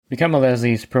Become a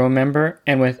Leslie's Pro member,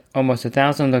 and with almost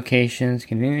 1,000 locations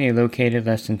conveniently located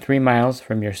less than 3 miles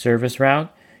from your service route,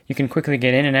 you can quickly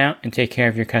get in and out and take care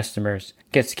of your customers.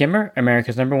 Get Skimmer,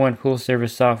 America's #1 pool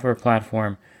service software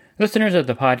platform. Listeners of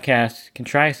the podcast can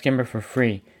try Skimmer for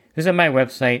free. Visit my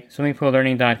website,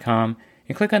 swimmingpoollearning.com,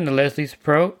 and click on the Leslie's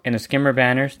Pro and the Skimmer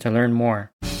banners to learn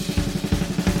more. The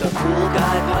Pool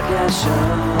Guy Podcast Show.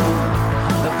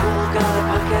 The Pool Guy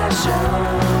Podcast Show.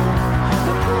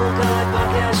 The Pool Guy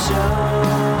Podcast Show.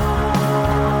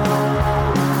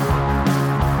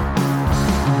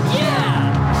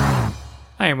 Yeah!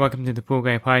 Hi, and welcome to the Pool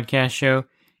Guy Podcast Show.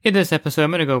 In this episode,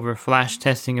 I'm going to go over flash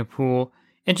testing a pool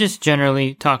and just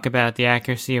generally talk about the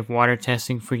accuracy of water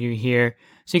testing for you here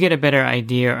so you get a better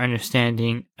idea or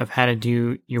understanding of how to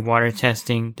do your water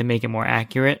testing to make it more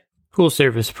accurate. Pool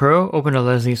Service Pro. Open a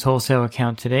Leslie's wholesale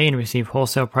account today and receive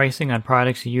wholesale pricing on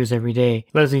products you use every day.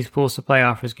 Leslie's Pool Supply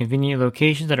offers convenient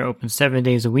locations that are open 7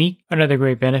 days a week. Another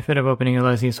great benefit of opening a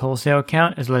Leslie's wholesale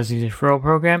account is Leslie's referral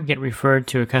program. Get referred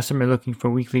to a customer looking for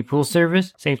weekly pool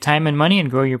service. Save time and money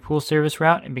and grow your pool service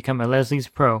route and become a Leslie's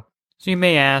Pro. So you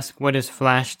may ask, what is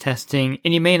flash testing?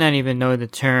 And you may not even know the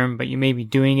term, but you may be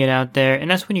doing it out there.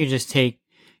 And that's when you just take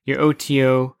your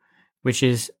OTO, which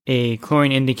is a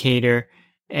chlorine indicator,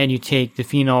 and you take the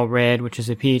phenol red, which is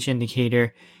a pH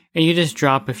indicator, and you just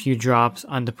drop a few drops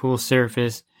on the pool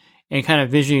surface and kind of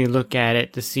visually look at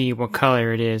it to see what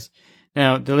color it is.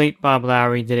 Now, the late Bob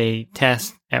Lowry did a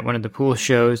test at one of the pool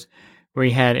shows where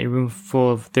he had a room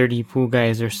full of 30 pool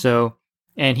guys or so,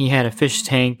 and he had a fish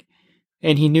tank,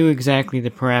 and he knew exactly the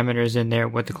parameters in there,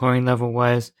 what the chlorine level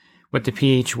was, what the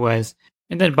pH was.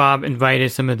 And then Bob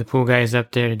invited some of the pool guys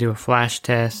up there to do a flash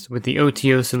test with the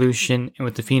OTO solution and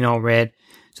with the phenol red.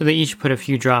 So they each put a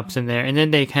few drops in there, and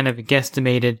then they kind of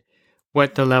guesstimated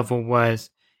what the level was.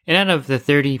 And out of the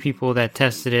 30 people that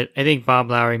tested it, I think Bob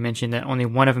Lowry mentioned that only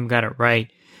one of them got it right.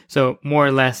 So more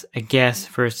or less a guess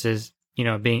versus,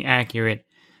 being accurate.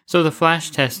 So the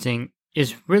flash testing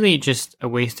is really just a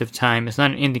waste of time. It's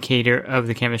not an indicator of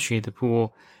the chemistry of the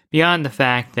pool. Beyond the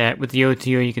fact that with the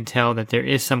OTO, you can tell that there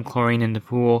is some chlorine in the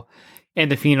pool.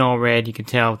 And the phenol red, you can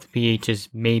tell the pH is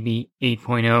maybe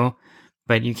 8.0.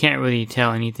 But you can't really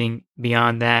tell anything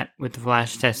beyond that with the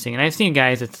flash testing. And I've seen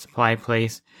guys at the supply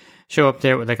place show up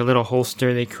there with like a little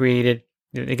holster they created.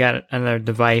 They got another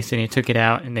device and they took it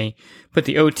out and they put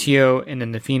the OTO and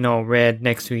then the phenol red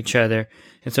next to each other.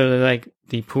 And so they're like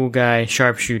the pool guy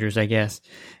sharpshooters, I guess.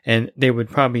 And they would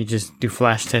probably just do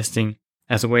flash testing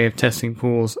as a way of testing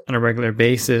pools on a regular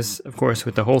basis. Of course,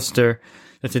 with the holster,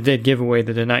 that's a dead giveaway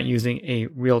that they're not using a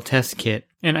real test kit.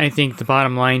 And I think the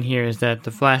bottom line here is that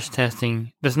the flash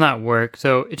testing does not work.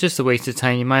 So it's just a waste of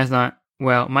time. You might as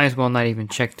well not even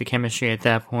check the chemistry at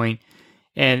that point.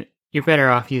 And you're better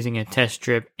off using a test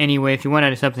strip. Anyway, if you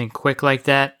wanted something quick like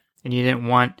that and you didn't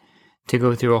want to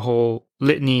go through a whole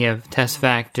litany of test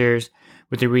factors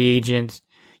with the reagents,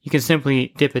 you can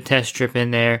simply dip a test strip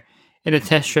in there. And the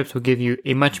test strips will give you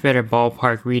a much better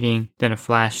ballpark reading than a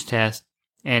flash test.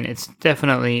 And it's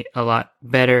definitely a lot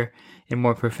better and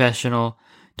more professional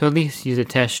to at least use a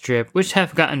test strip, which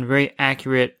have gotten very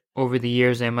accurate over the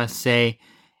years, I must say.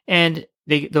 And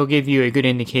they'll give you a good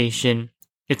indication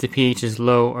if the pH is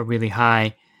low or really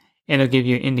high. And they'll give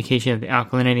you an indication of the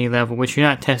alkalinity level, which you're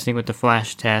not testing with the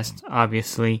flash test,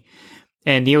 obviously.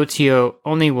 And the OTO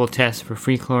only will test for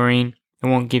free chlorine. It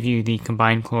won't give you the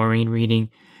combined chlorine reading,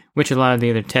 which a lot of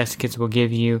the other test kits will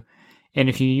give you. And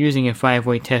if you're using a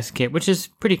 5-way test kit, which is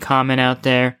pretty common out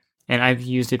there, and I've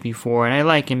used it before, and I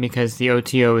like it because the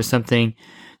OTO is something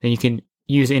that you can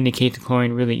use to indicate the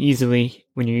chlorine really easily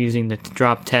when you're using the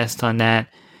drop test on that.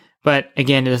 But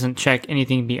again, it doesn't check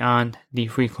anything beyond the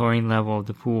free chlorine level of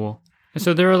the pool. And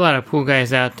so there are a lot of pool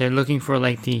guys out there looking for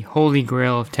like the holy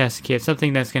grail of test kits,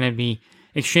 something that's going to be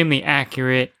extremely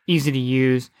accurate, easy to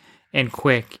use, and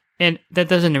quick. And that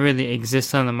doesn't really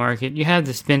exist on the market. You have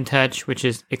the Spin Touch, which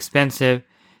is expensive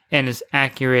and is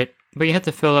accurate, but you have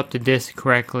to fill up the disc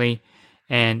correctly.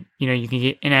 And, you can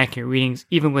get inaccurate readings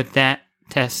even with that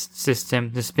test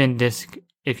system, the spin disc,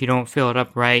 if you don't fill it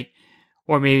up right,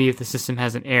 or maybe if the system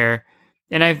has an error.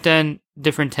 And I've done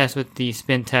different tests with the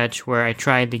Spin Touch where I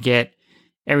tried to get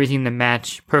everything to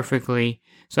match perfectly.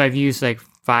 So I've used like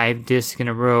 5 discs in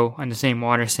a row on the same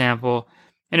water sample.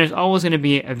 And there's always going to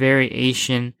be a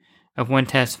variation of one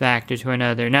test factor to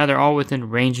another. Now they're all within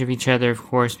range of each other, of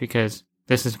course, because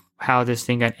this is how this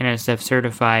thing got NSF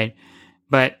certified.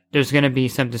 But there's going to be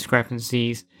some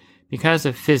discrepancies because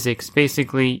of physics.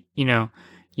 Basically,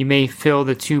 you may fill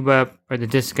the tube up or the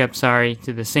disc up,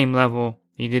 to the same level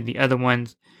you did the other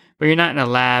ones, but you're not in a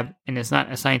lab and it's not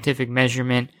a scientific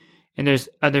measurement. And there's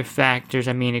other factors.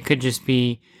 I mean, it could just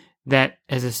be that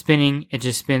as it's spinning, it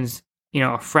just spins,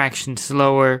 a fraction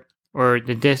slower, or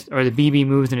the disc or the BB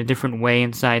moves in a different way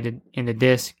in the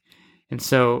disc. And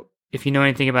so if you know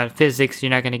anything about physics, you're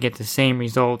not going to get the same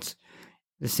results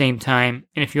the same time.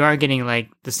 And if you are getting like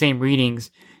the same readings,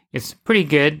 it's pretty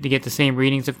good to get the same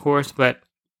readings, of course, but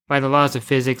by the laws of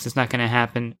physics, it's not going to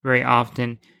happen very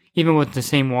often, even with the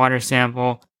same water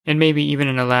sample. And maybe even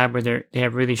in a lab where they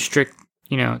have really strict,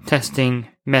 testing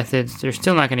methods, they're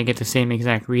still not going to get the same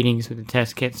exact readings with the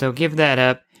test kit. So give that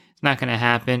up. It's not going to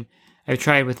happen. I've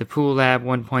tried with the Pool Lab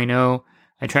 1.0.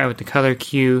 I tried with the Color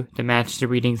Q to match the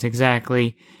readings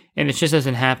exactly, and it just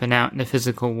doesn't happen out in the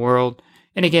physical world.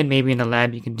 And again, maybe in the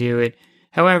lab you can do it.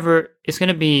 However, it's going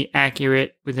to be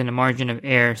accurate within a margin of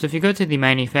error. So if you go to the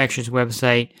manufacturer's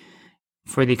website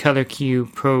for the Color Q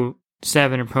Pro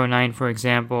 7 or Pro 9, for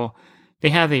example, they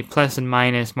have a plus and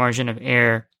minus margin of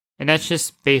error. And that's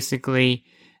just basically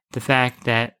the fact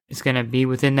that it's going to be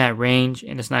within that range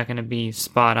and it's not going to be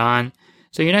spot on.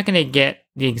 So you're not going to get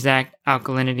the exact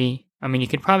alkalinity. I mean, you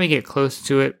could probably get close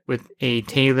to it with a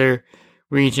Taylor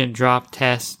reagent drop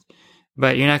test,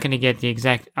 but you're not going to get the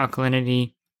exact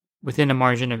alkalinity within a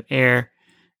margin of error.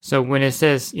 So when it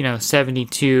says,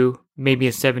 72, maybe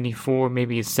it's 74,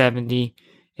 maybe it's 70,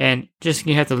 and just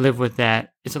you have to live with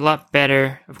that. It's a lot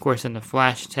better, of course, than the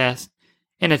flash test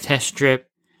and a test strip,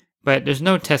 but there's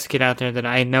no test kit out there that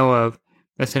I know of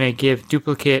that's going to give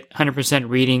duplicate 100%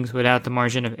 readings without the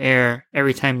margin of error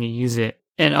every time you use it.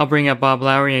 And I'll bring up Bob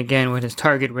Lowry again with his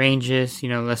target ranges.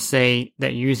 Let's say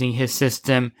that you're using his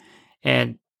system,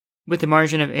 and with the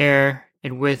margin of error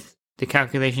and with the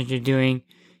calculations you're doing,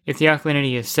 if the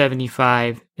alkalinity is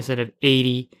 75 instead of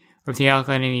 80, or if the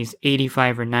alkalinity is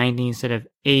 85 or 90 instead of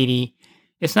 80,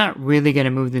 it's not really going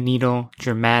to move the needle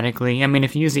dramatically. I mean,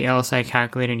 if you use the LSI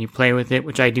calculator and you play with it,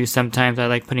 which I do sometimes, I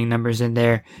like putting numbers in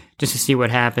there just to see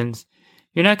what happens,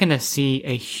 you're not going to see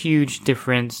a huge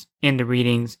difference in the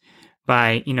readings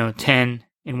by, 10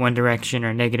 in one direction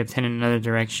or negative 10 in another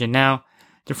direction. Now,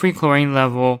 the free chlorine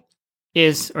level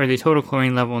or the total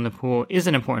chlorine level in the pool is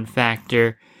an important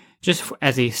factor just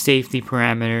as a safety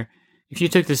parameter. If you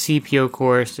took the CPO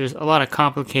course, there's a lot of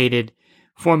complicated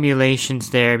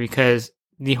formulations there because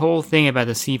the whole thing about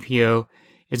the CPO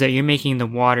is that you're making the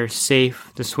water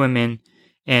safe to swim in,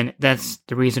 and that's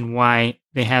the reason why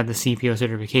they have the CPO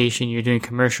certification. You're doing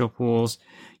commercial pools.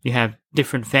 You have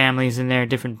different families in there,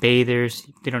 different bathers.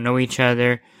 They don't know each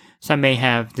other. Some may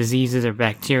have diseases or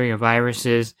bacteria,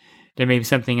 viruses. There may be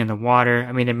something in the water.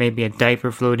 I mean, there may be a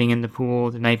diaper floating in the pool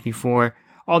the night before.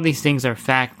 All these things are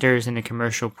factors in a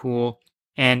commercial pool,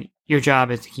 and your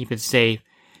job is to keep it safe.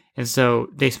 And so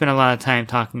they spend a lot of time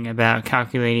talking about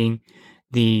calculating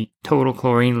the total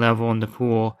chlorine level in the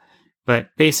pool. But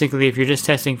basically, if you're just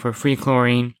testing for free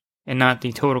chlorine and not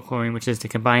the total chlorine, which is the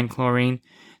combined chlorine,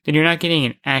 then you're not getting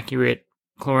an accurate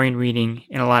chlorine reading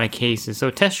in a lot of cases. So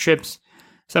test strips,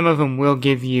 some of them will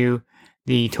give you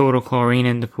the total chlorine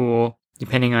in the pool,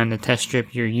 depending on the test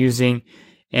strip you're using.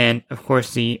 And of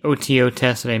course, the OTO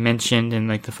test that I mentioned and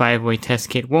like the 5-way test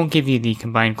kit won't give you the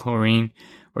combined chlorine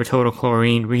or total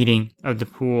chlorine reading of the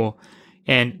pool.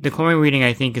 And the chlorine reading,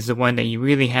 I think, is the one that you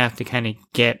really have to kind of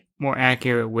get more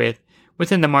accurate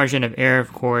within the margin of error,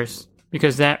 of course,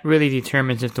 because that really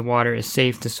determines if the water is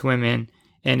safe to swim in.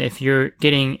 And if you're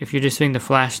just doing the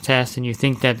flash test and you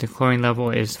think that the chlorine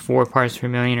level is 4 parts per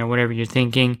million or whatever you're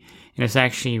thinking, and it's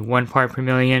actually 1 part per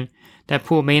million, that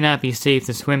pool may not be safe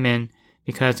to swim in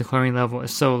because the chlorine level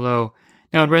is so low.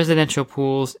 Now, in residential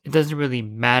pools, it doesn't really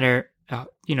matter,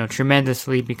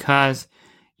 tremendously because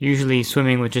you're usually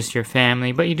swimming with just your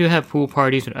family, but you do have pool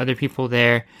parties with other people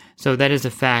there, so that is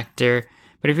a factor.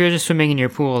 But if you're just swimming in your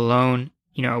pool alone,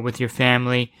 with your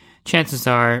family, chances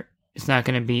are it's not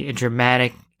going to be a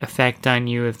dramatic effect on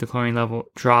you if the chlorine level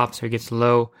drops or gets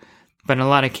low. But in a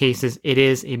lot of cases, it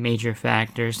is a major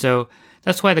factor. So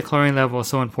that's why the chlorine level is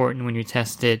so important when you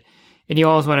test it. And you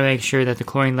always want to make sure that the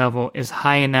chlorine level is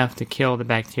high enough to kill the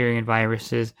bacteria and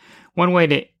viruses.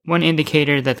 One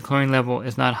indicator that the chlorine level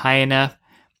is not high enough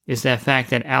is the fact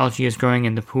that algae is growing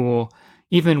in the pool,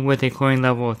 even with a chlorine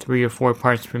level of 3 or 4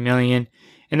 parts per million.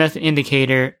 And that's an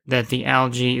indicator that the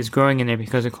algae is growing in there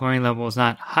because the chlorine level is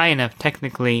not high enough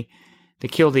technically to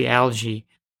kill the algae.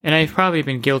 And I've probably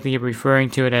been guilty of referring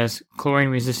to it as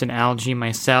chlorine-resistant algae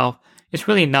myself. It's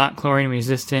really not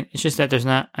chlorine-resistant. It's just that there's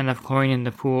not enough chlorine in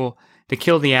the pool to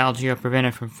kill the algae or prevent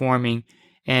it from forming.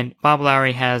 And Bob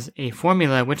Lowry has a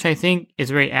formula which I think is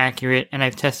very accurate, and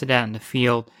I've tested out in the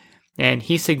field. And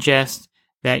he suggests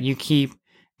that you keep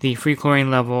the free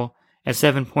chlorine level at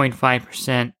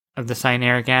 7.5% of the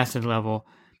cyanuric acid level,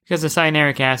 because the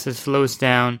cyanuric acid slows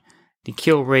down the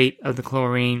kill rate of the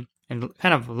chlorine, and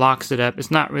kind of locks it up. It's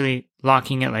not really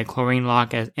locking it like chlorine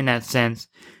lock as in that sense,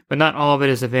 but not all of it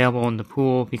is available in the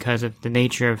pool because of the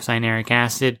nature of cyanuric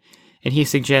acid. And he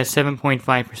suggests 7.5%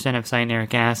 of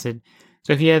cyanuric acid.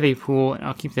 So if you have a pool, and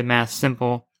I'll keep the math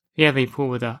simple, if you have a pool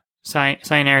with a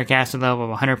cyanuric acid level of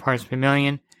 100 parts per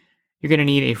million, you're going to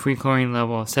need a free chlorine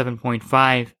level of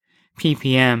 7.5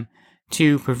 ppm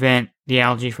to prevent the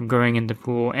algae from growing in the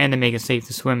pool and to make it safe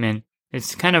to swim in.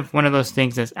 It's kind of one of those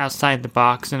things that's outside the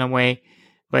box in a way,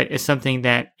 but it's something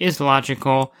that is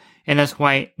logical, and that's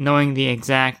why knowing the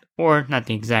exact, or not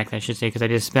the exact I should say, because I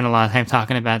just spent a lot of time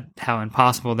talking about how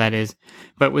impossible that is,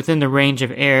 but within the range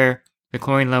of error, the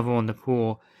chlorine level in the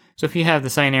pool. So if you have the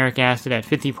cyanuric acid at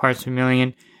 50 parts per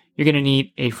million, you're going to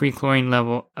need a free chlorine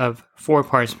level of 4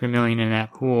 parts per million in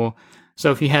that pool.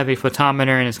 So if you have a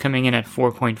photometer and it's coming in at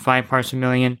 4.5 parts per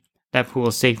million, that pool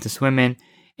is safe to swim in,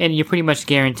 and you're pretty much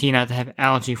guaranteed not to have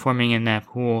algae forming in that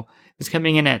pool. If it's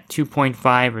coming in at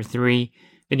 2.5 or 3,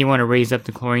 then you want to raise up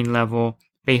the chlorine level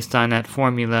based on that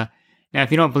formula. Now,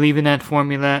 if you don't believe in that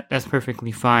formula, that's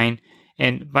perfectly fine.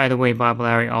 And by the way, Bob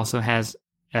Lowry also has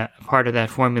a part of that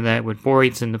formula with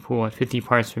borates in the pool at 50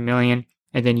 parts per million,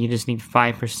 and then you just need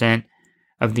 5%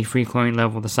 of the free chlorine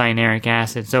level of the cyanuric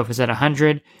acid. So if it's at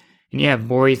 100 and you have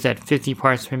borates at 50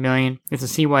 parts per million, if the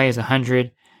CY is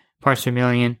 100 parts per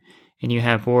million and you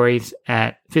have borates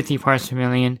at 50 parts per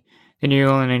million, then you're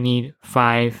only going to need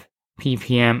 5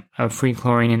 ppm of free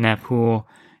chlorine in that pool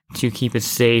to keep it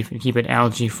safe and keep it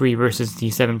algae free versus the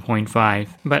 7.5.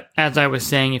 But as I was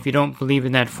saying, if you don't believe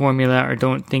in that formula or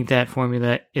don't think that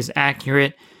formula is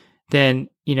accurate, then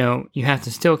you have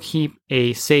to still keep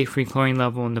a safe free chlorine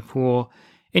level in the pool,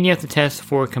 and you have to test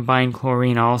for combined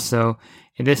chlorine also.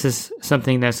 And this is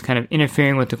something that's kind of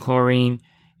interfering with the chlorine.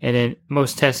 And then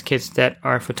most test kits that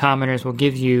are photometers will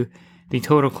give you the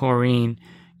total chlorine,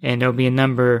 and there'll be a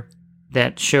number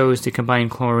that shows the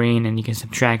combined chlorine, and you can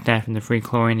subtract that from the free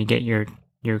chlorine to get your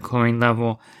chlorine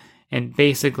level. And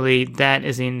basically, that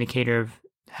is an indicator of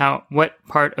what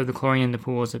part of the chlorine in the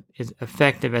pool is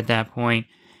effective at that point.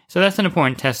 So that's an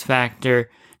important test factor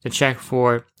to check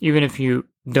for, even if you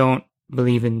don't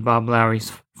believe in Bob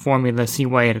Lowry's formula,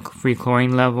 CY at a free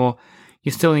chlorine level.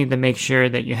 You still need to make sure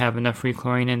that you have enough free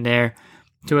chlorine in there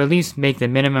to at least make the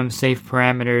minimum safe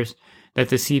parameters that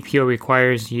the CPO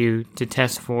requires you to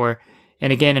test for.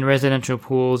 And again, in residential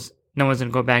pools, no one's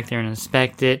going to go back there and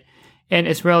inspect it. And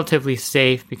it's relatively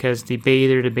safe because the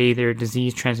bather-to-bather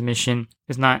disease transmission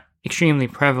is not extremely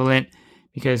prevalent,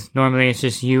 because normally it's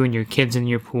just you and your kids in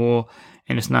your pool,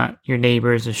 and it's not your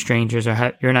neighbors or strangers,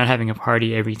 or you're not having a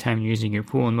party every time you're using your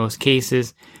pool in most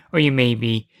cases, or you may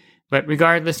be. But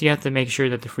regardless, you have to make sure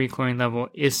that the free chlorine level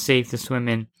is safe to swim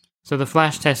in. So the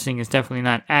flash testing is definitely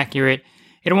not accurate.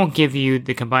 It won't give you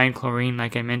the combined chlorine,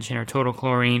 like I mentioned, or total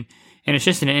chlorine, and it's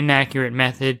just an inaccurate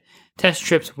method. Test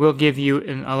strips will give you,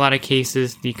 in a lot of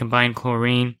cases, the combined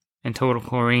chlorine and total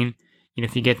chlorine,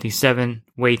 if you get the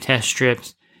 7-way test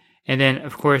strips. And then,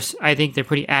 of course, I think they're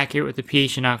pretty accurate with the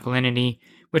pH and alkalinity,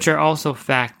 which are also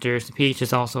factors. The pH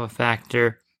is also a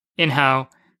factor in how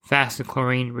fast the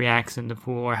chlorine reacts in the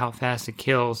pool or how fast it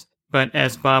kills. But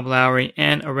as Bob Lowry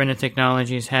and Orenda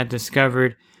Technologies had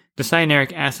discovered, the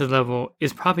cyanuric acid level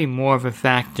is probably more of a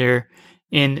factor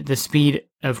in the speed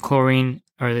of chlorine,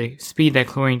 or the speed that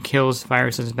chlorine kills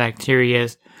viruses and bacteria,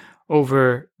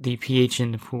 over the pH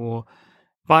in the pool.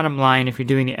 Bottom line, if you're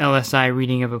doing the LSI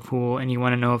reading of a pool and you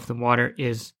want to know if the water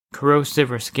is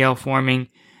corrosive or scale forming,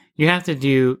 you have to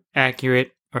do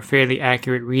accurate or fairly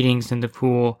accurate readings in the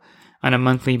pool on a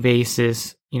monthly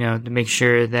basis, to make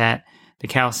sure that the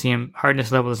calcium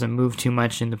hardness level doesn't move too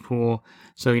much in the pool.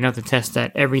 So you don't have to test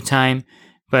that every time,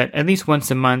 but at least once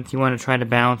a month, you want to try to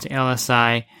balance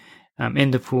LSI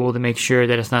in the pool to make sure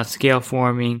that it's not scale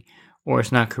forming or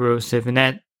it's not corrosive. And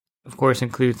that, of course,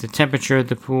 includes the temperature of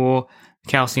the pool,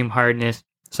 calcium hardness,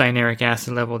 cyanuric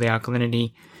acid level, the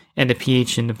alkalinity, and the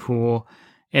pH in the pool.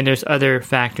 And there's other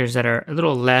factors that are a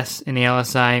little less in the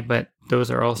LSI, but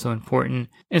those are also important.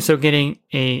 And so getting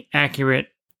an accurate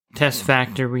test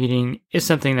factor reading is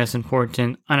something that's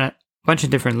important on a bunch of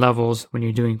different levels when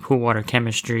you're doing pool water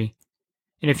chemistry.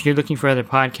 And if you're looking for other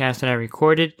podcasts that I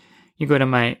recorded, you go to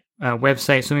my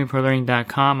website,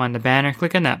 swimmingpoollearning.com. On the banner,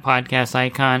 click on that podcast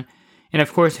icon. And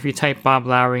of course, if you type Bob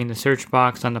Lowry in the search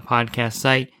box on the podcast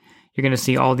site, you're going to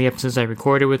see all the episodes I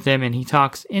recorded with him, and he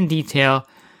talks in detail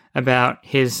about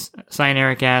his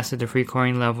cyanuric acid, the free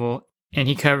chlorine level, and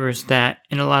he covers that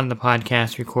in a lot of the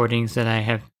podcast recordings that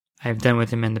I've done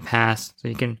with him in the past. So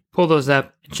you can pull those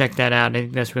up and check that out. I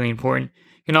think that's really important.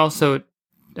 You can also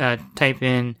type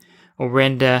in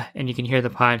Orenda, and you can hear the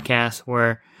podcast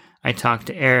where I talked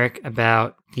to Eric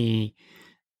about the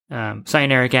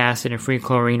cyanuric acid and free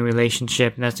chlorine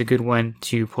relationship, and that's a good one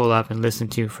to pull up and listen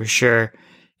to for sure.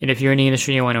 And if you're in the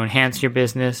industry and you want to enhance your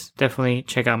business, definitely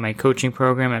check out my coaching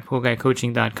program at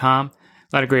poolguycoaching.com. A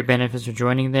lot of great benefits for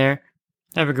joining there.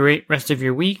 Have a great rest of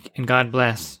your week, and God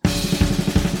bless.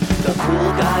 The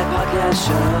Pool Guy Podcast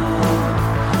Show.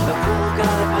 The Pool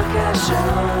Guy Podcast Show.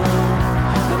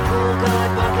 The Pool Guy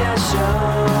Podcast Show.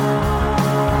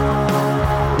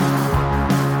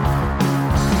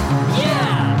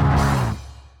 Yeah!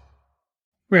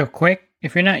 Real quick,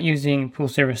 if you're not using pool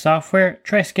service software,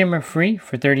 try Skimmer free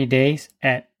for 30 days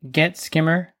at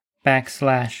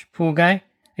getskimmer.com/poolguy.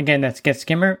 Again, that's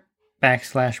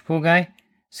getskimmer.com/poolguy.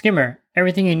 Skimmer,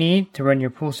 everything you need to run your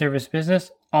pool service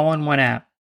business all in one app.